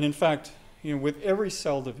 And in fact, with every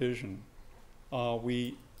cell division,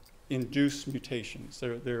 we induce mutations.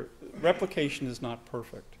 Their replication is not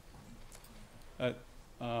perfect.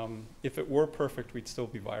 If it were perfect, we'd still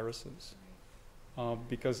be viruses,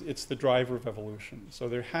 because it's the driver of evolution. So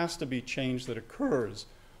there has to be change that occurs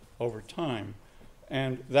over time,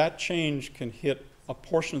 and that change can hit a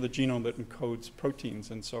portion of the genome that encodes proteins,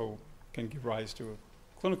 and so can give rise to a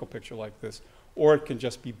clinical picture like this, or it can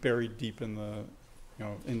just be buried deep in the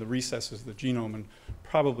recesses of the genome and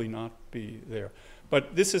probably not be there.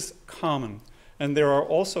 But this is common, and there are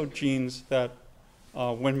also genes that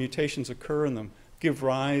when mutations occur in them, give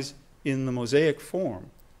rise in the mosaic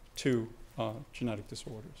form to genetic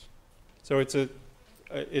disorders. So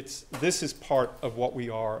this is part of what we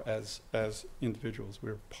are as individuals.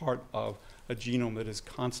 We're part of a genome that is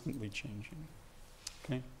constantly changing.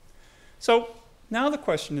 Okay? So now the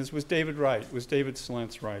question is, was David right? Was David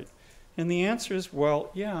Silence right? And the answer is,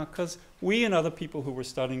 well, yeah, because we and other people who were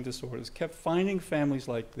studying disorders kept finding families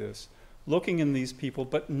like this, looking in these people,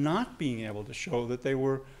 but not being able to show that they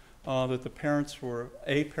were, that the parents were,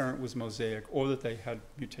 a parent was mosaic, or that they had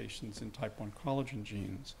mutations in type 1 collagen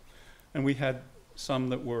genes. And we had some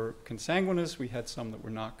that were consanguineous, we had some that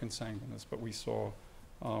were not consanguineous, but we saw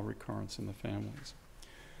recurrence in the families.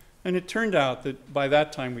 And it turned out that by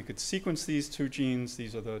that time we could sequence these two genes.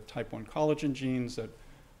 These are the type 1 collagen genes that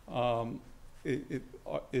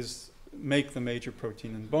make the major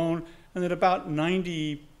protein in bone, and that about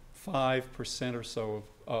 95% or so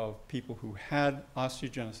of people who had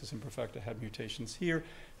osteogenesis imperfecta had mutations here,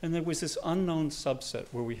 and there was this unknown subset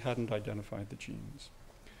where we hadn't identified the genes.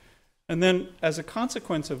 And then, as a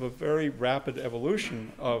consequence of a very rapid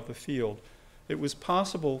evolution of the field, it was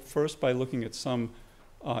possible, first by looking at some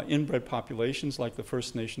inbred populations like the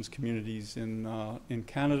First Nations communities in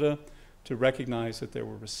Canada, to recognize that there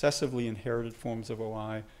were recessively inherited forms of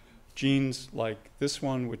OI, genes like this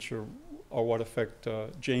one, which are what affect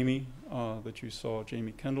Jamie that you saw,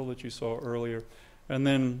 Jamie Kendall that you saw earlier. And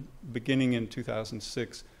then beginning in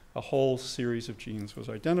 2006, a whole series of genes was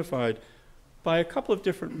identified by a couple of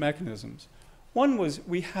different mechanisms. One was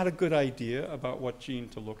we had a good idea about what gene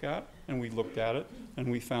to look at, and we looked at it,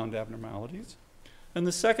 and we found abnormalities. And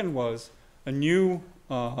the second was a new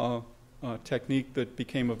technique that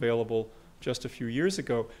became available just a few years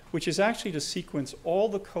ago, which is actually to sequence all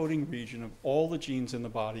the coding region of all the genes in the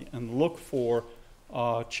body and look for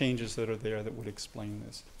changes that are there that would explain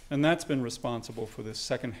this. And that's been responsible for the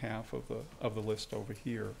second half of the list over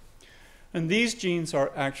here. And these genes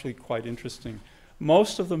are actually quite interesting.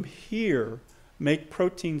 Most of them here make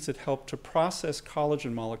proteins that help to process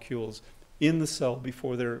collagen molecules in the cell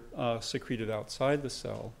before they're secreted outside the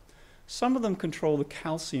cell. Some of them control the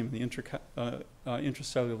calcium in the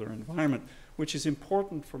intracellular environment, which is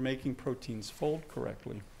important for making proteins fold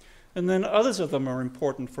correctly. And then others of them are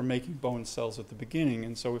important for making bone cells at the beginning.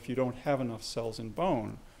 And so if you don't have enough cells in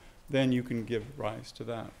bone, then you can give rise to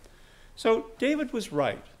that. So David was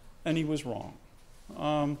right, and he was wrong.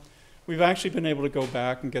 We've actually been able to go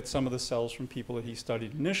back and get some of the cells from people that he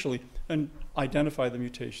studied initially and identify the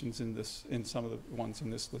mutations in some of the ones in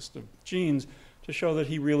this list of genes to show that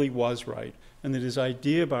he really was right and that his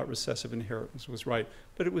idea about recessive inheritance was right,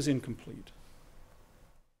 but it was incomplete.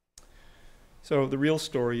 So the real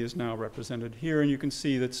story is now represented here, and you can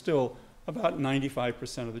see that still about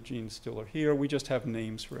 95% of the genes still are here. We just have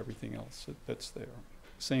names for everything else that's there.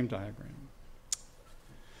 Same diagram.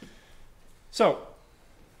 So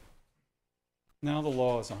now the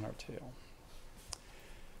law is on our tail.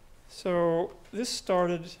 So this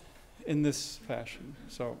started in this fashion.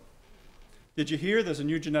 So did you hear there's a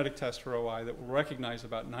new genetic test for OI that will recognize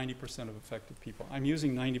about 90% of affected people? I'm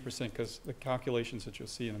using 90% because the calculations that you'll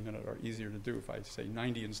see in a minute are easier to do if I say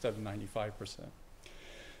 90 instead of 95%.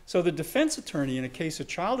 So the defense attorney in a case of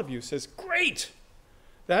child abuse says, great!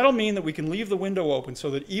 That'll mean that we can leave the window open so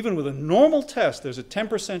that even with a normal test, there's a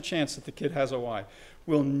 10% chance that the kid has OI.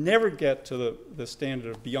 We'll never get to the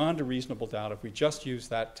standard of beyond a reasonable doubt if we just use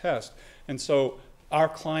that test. And so our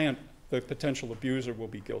client, the potential abuser, will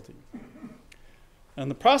be guilty. And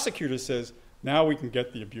the prosecutor says, now we can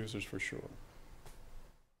get the abusers for sure.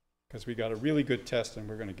 Because we got a really good test and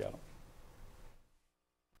we're going to get them.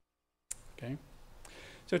 Okay?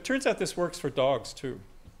 So it turns out this works for dogs too.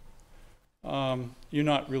 You're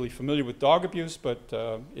not really familiar with dog abuse, but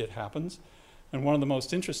it happens. And one of the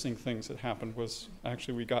most interesting things that happened was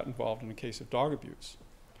actually we got involved in a case of dog abuse.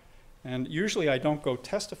 And usually I don't go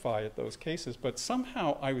testify at those cases, but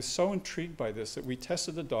somehow I was so intrigued by this that we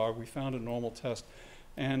tested the dog, we found a normal test,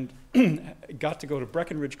 and got to go to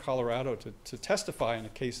Breckenridge, Colorado to testify in a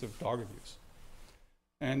case of dog abuse.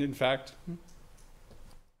 And in fact,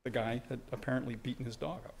 the guy had apparently beaten his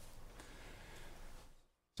dog up.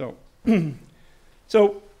 So,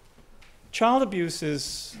 so child abuse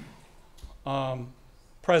is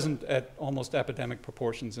present at almost epidemic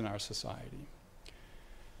proportions in our society.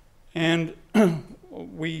 And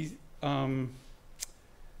we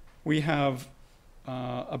have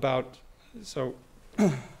about, so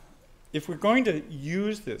if we're going to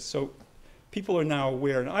use this, so people are now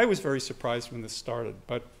aware, and I was very surprised when this started,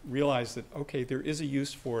 but realized that, okay, there is a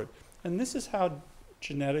use for it. And this is how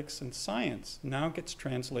genetics and science now gets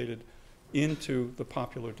translated into the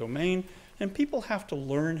popular domain, and people have to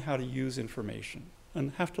learn how to use information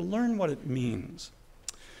and have to learn what it means.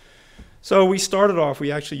 So we started off,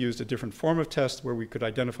 we actually used a different form of test where we could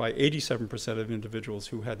identify 87% of individuals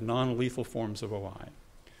who had non-lethal forms of OI.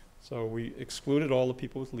 So we excluded all the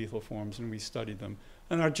people with lethal forms and we studied them.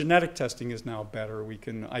 And our genetic testing is now better. We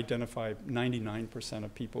can identify 99%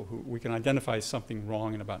 of people who, we can identify something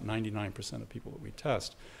wrong in about 99% of people that we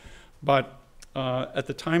test. But at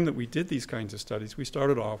the time that we did these kinds of studies, we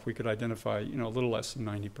started off, we could identify, a little less than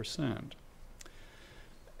 90%.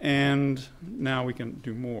 And now we can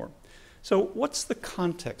do more. So what's the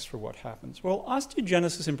context for what happens? Well,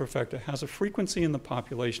 osteogenesis imperfecta has a frequency in the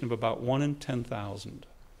population of about 1 in 10,000.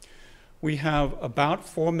 We have about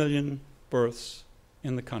 4 million births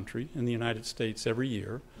in the country, in the United States, every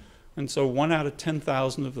year. And so 1 out of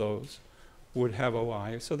 10,000 of those would have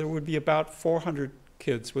OI. So there would be about 400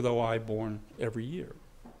 kids with OI born every year.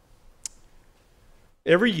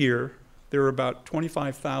 Every year, there are about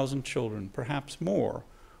 25,000 children, perhaps more,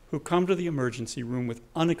 who come to the emergency room with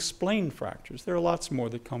unexplained fractures. There are lots more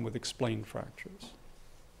that come with explained fractures.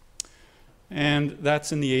 And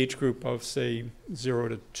that's in the age group of, say, 0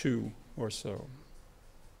 to 2 or so.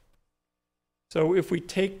 So if we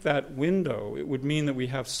take that window, it would mean that we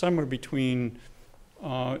have somewhere between,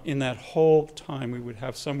 in that whole time, we would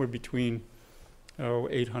have somewhere between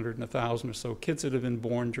 800 and 1,000 or so kids that have been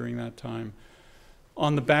born during that time,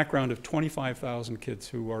 on the background of 25,000 kids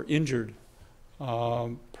who are injured,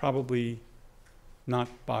 probably not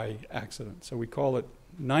by accident. So we call it,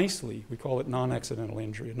 nicely, we call it non-accidental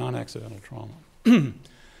injury, non-accidental trauma.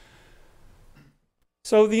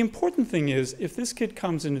 So the important thing is, if this kid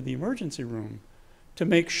comes into the emergency room, to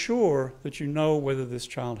make sure that you know whether this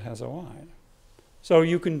child has OI. So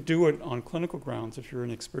you can do it on clinical grounds if you're an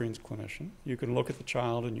experienced clinician. You can look at the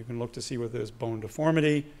child and you can look to see whether there's bone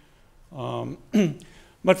deformity.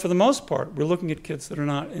 But for the most part, we're looking at kids that are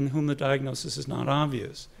not, in whom the diagnosis is not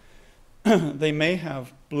obvious. They may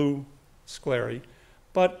have blue sclerosis,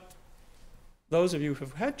 but those of you who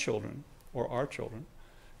have had children, or are children,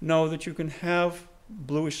 know that you can have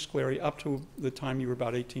bluish sclerosis up to the time you were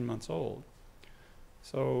about 18 months old.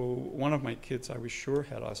 So one of my kids, I was sure,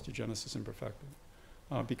 had osteogenesis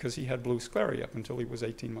imperfecta because he had blue sclerosis up until he was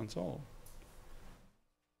 18 months old.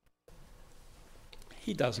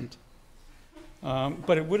 He doesn't.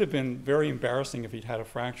 But it would have been very embarrassing if he'd had a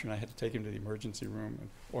fracture and I had to take him to the emergency room,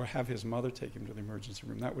 or have his mother take him to the emergency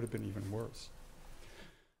room. That would have been even worse.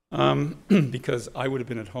 Because I would have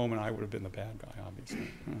been at home and I would have been the bad guy, obviously.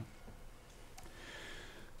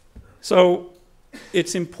 So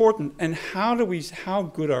it's important, and how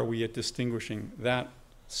good are we at distinguishing that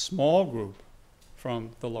small group from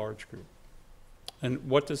the large group? And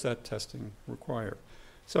what does that testing require?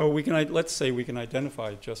 So we can, let's say we can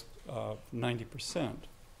identify just 90%.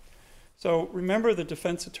 So remember, the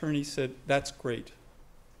defense attorney said, that's great.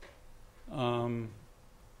 I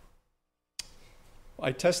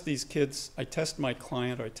test these kids, I test my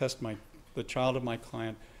client, or I test the child of my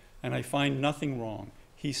client, and I find nothing wrong.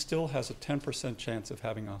 He still has a 10% chance of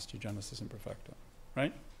having osteogenesis imperfecta,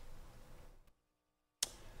 right?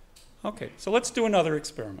 Okay, so let's do another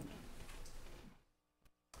experiment.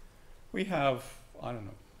 We have, I don't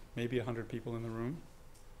know, maybe 100 people in the room.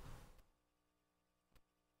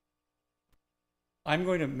 I'm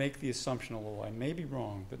going to make the assumption, although I may be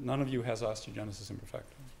wrong, that none of you has osteogenesis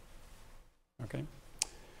imperfecta. Okay?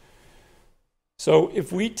 So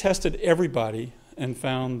if we tested everybody and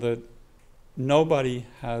found that nobody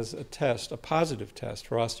has a test, a positive test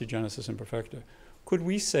for osteogenesis imperfecta, could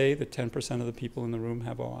we say that 10% of the people in the room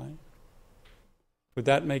have OI? Would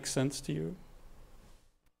that make sense to you?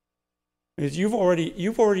 Because you've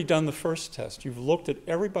already done the first test. You've looked at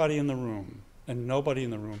everybody in the room, and nobody in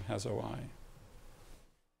the room has OI.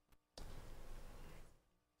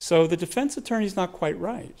 So the defense attorney's not quite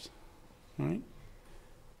right?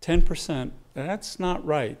 10%, that's not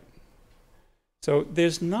right. So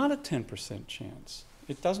there's not a 10% chance.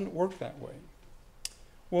 It doesn't work that way.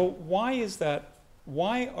 Well, why is that?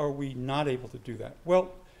 Why are we not able to do that?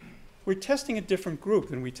 Well, we're testing a different group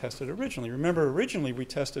than we tested originally. Remember, originally we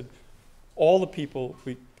tested all the people,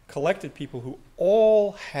 we collected people who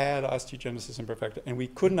all had osteogenesis imperfecta, and we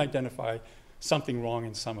couldn't identify something wrong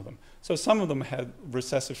in some of them. So some of them had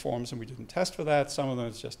recessive forms, and we didn't test for that. Some of them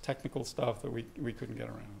is just technical stuff that we couldn't get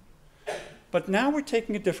around. But now we're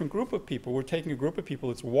taking a different group of people. We're taking a group of people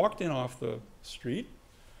that's walked in off the street,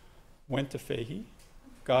 went to Fahey,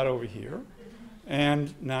 got over here,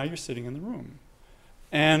 and now you're sitting in the room.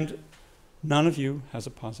 And none of you has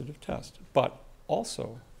a positive test, but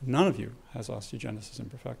also none of you has osteogenesis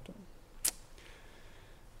imperfecta.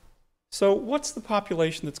 So what's the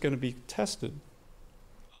population that's going to be tested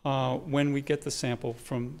when we get the sample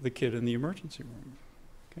from the kid in the emergency room?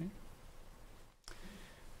 Okay.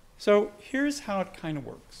 So here's how it kind of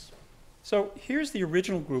works. So here's the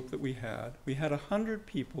original group that we had. We had 100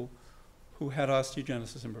 people who had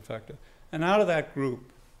osteogenesis imperfecta. And out of that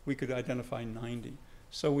group, we could identify 90.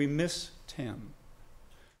 So we miss 10.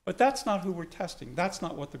 But that's not who we're testing. That's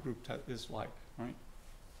not what the group is like, right?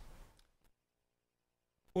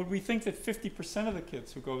 Would we think that 50% of the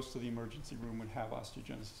kids who goes to the emergency room would have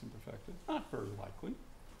osteogenesis imperfecta? Not very likely.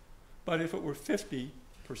 But if it were 50%,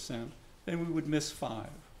 then we would miss 5.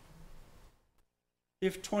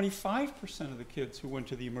 If 25% of the kids who went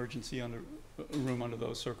to the emergency room under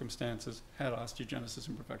those circumstances had osteogenesis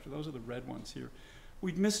imperfecta, those are the red ones here,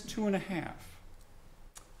 we'd miss 2.5.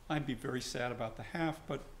 I'd be very sad about the half,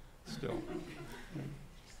 but still.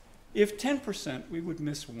 If 10%, we would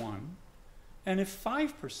miss 1. And if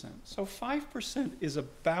 5%, so 5% is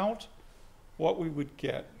about what we would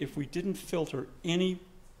get if we didn't filter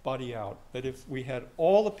anybody out. That if we had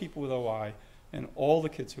all the people with OI and all the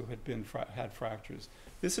kids who had fractures,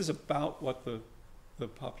 this is about what the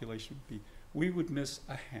population would be. We would miss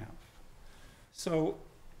a half. So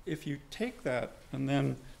if you take that and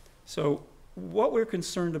then, so what we're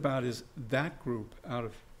concerned about is that group out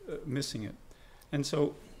of missing it. And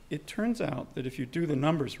so it turns out that if you do the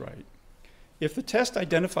numbers right, if the test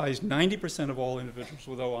identifies 90% of all individuals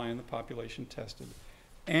with OI in the population tested,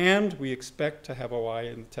 and we expect to have OI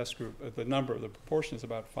in the test group, the proportion is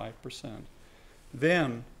about 5%,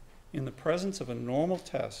 then in the presence of a normal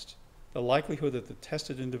test, the likelihood that the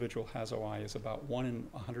tested individual has OI is about 1 in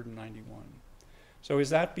 191. So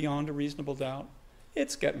is that beyond a reasonable doubt?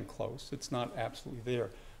 It's getting close. It's not absolutely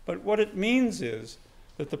there. But what it means is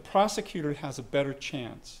that the prosecutor has a better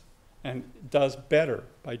chance and does better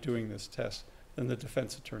by doing this test than the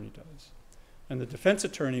defense attorney does. And the defense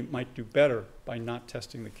attorney might do better by not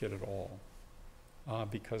testing the kid at all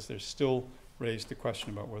because there's still raised the question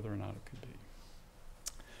about whether or not it could be.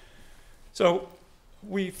 So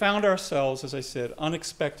we found ourselves, as I said,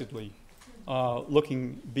 unexpectedly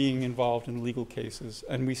being involved in legal cases,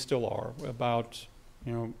 and we still are. About,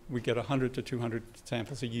 we get 100 to 200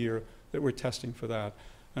 samples a year that we're testing for that,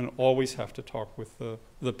 and always have to talk with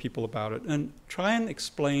the people about it and try and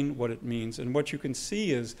explain what it means. And what you can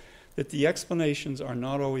see is that the explanations are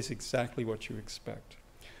not always exactly what you expect.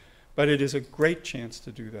 But it is a great chance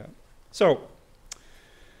to do that. So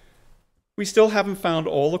we still haven't found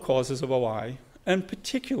all the causes of OI, and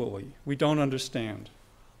particularly we don't understand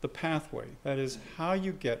the pathway. That is, how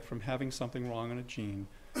you get from having something wrong in a gene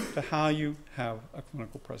to how you have a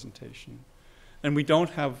clinical presentation. And we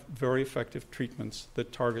don't have very effective treatments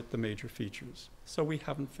that target the major features. So we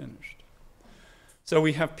haven't finished. So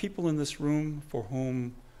we have people in this room for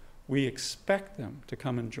whom we expect them to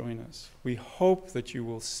come and join us. We hope that you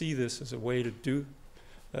will see this as a way to do,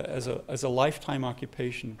 as a lifetime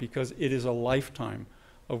occupation, because it is a lifetime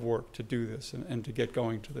of work to do this and to get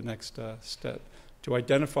going to the next step, to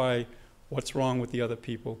identify what's wrong with the other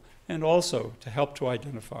people, and also to help to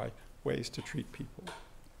identify ways to treat people.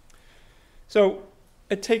 So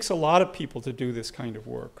it takes a lot of people to do this kind of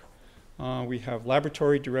work. We have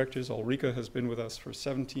laboratory directors. Ulrika has been with us for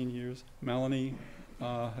 17 years. Melanie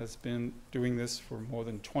has been doing this for more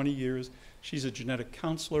than 20 years. She's a genetic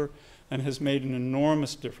counselor and has made an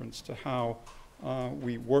enormous difference to how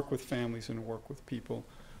we work with families and work with people.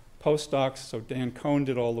 Postdocs, so Dan Cohn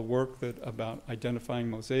did all the work about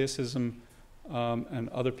identifying mosaicism, and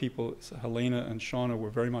other people, Helena and Shauna,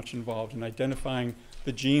 were very much involved in identifying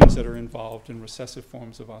the genes that are involved in recessive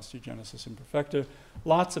forms of osteogenesis imperfecta.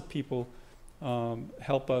 Lots of people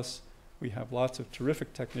help us. We have lots of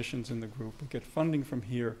terrific technicians in the group. We get funding from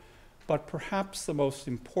here. But perhaps the most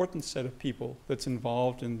important set of people that's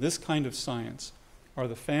involved in this kind of science are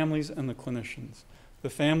the families and the clinicians. The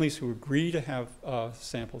families who agree to have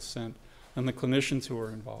samples sent, and the clinicians who are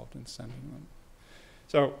involved in sending them.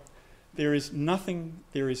 So there is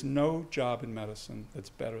no job in medicine that's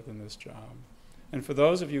better than this job. And for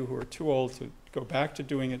those of you who are too old to go back to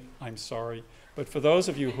doing it, I'm sorry. But for those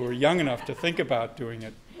of you who are young enough to think about doing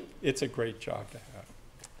it, it's a great job to have.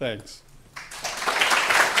 Thanks.